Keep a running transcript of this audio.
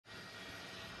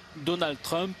Donald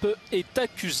Trump est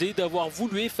accusé d'avoir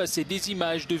voulu effacer des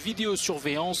images de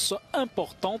vidéosurveillance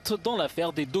importantes dans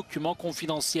l'affaire des documents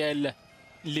confidentiels.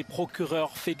 Les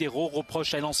procureurs fédéraux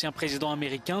reprochent à l'ancien président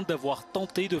américain d'avoir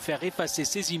tenté de faire effacer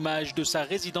ces images de sa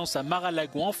résidence à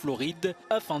Mar-a-Lago en Floride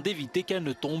afin d'éviter qu'elles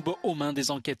ne tombent aux mains des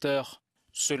enquêteurs.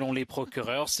 Selon les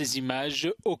procureurs, ces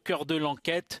images, au cœur de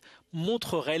l'enquête,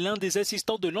 montreraient l'un des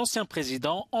assistants de l'ancien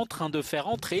président en train de faire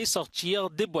entrer et sortir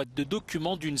des boîtes de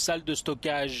documents d'une salle de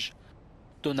stockage.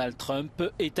 Donald Trump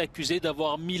est accusé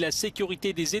d'avoir mis la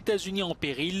sécurité des États-Unis en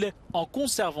péril en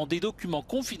conservant des documents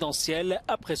confidentiels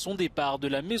après son départ de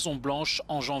la Maison Blanche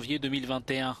en janvier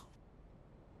 2021.